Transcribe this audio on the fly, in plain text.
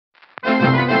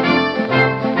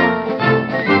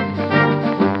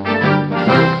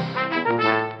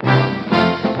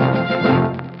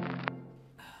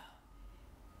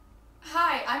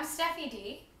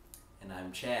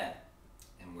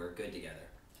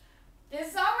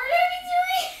This song we're gonna be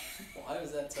doing. Why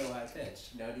was that so high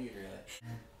pitched? No need, really.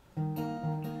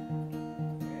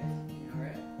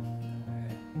 Alright.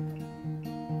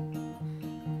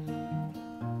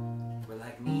 We're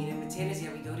like meat and potatoes,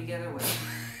 yeah, we go together well.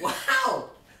 Wow!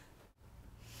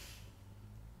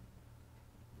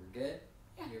 We're good?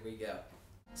 Yeah. Here we go.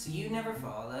 So you never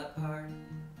fall apart.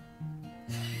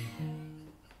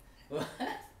 What?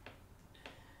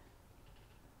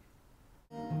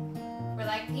 We're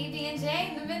like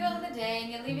PB&J in the middle of the day,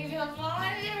 and you leave me feeling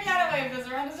fine. You never got away with this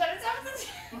around the sun.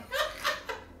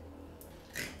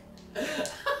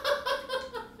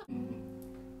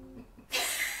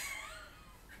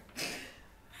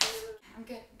 I'm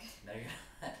good. No, you're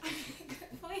not.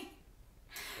 Please.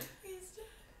 Please do.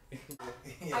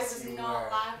 Yes, I was you not were.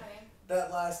 laughing.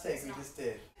 That last take It's we not. just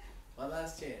did. One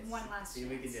last chance. One last See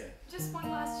chance. if we can do it. Just one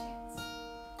last chance.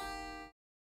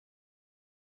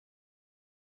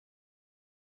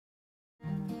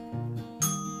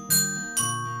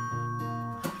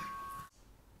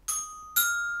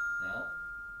 No?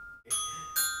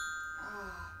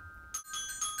 Ah.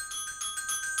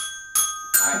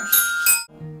 Alright.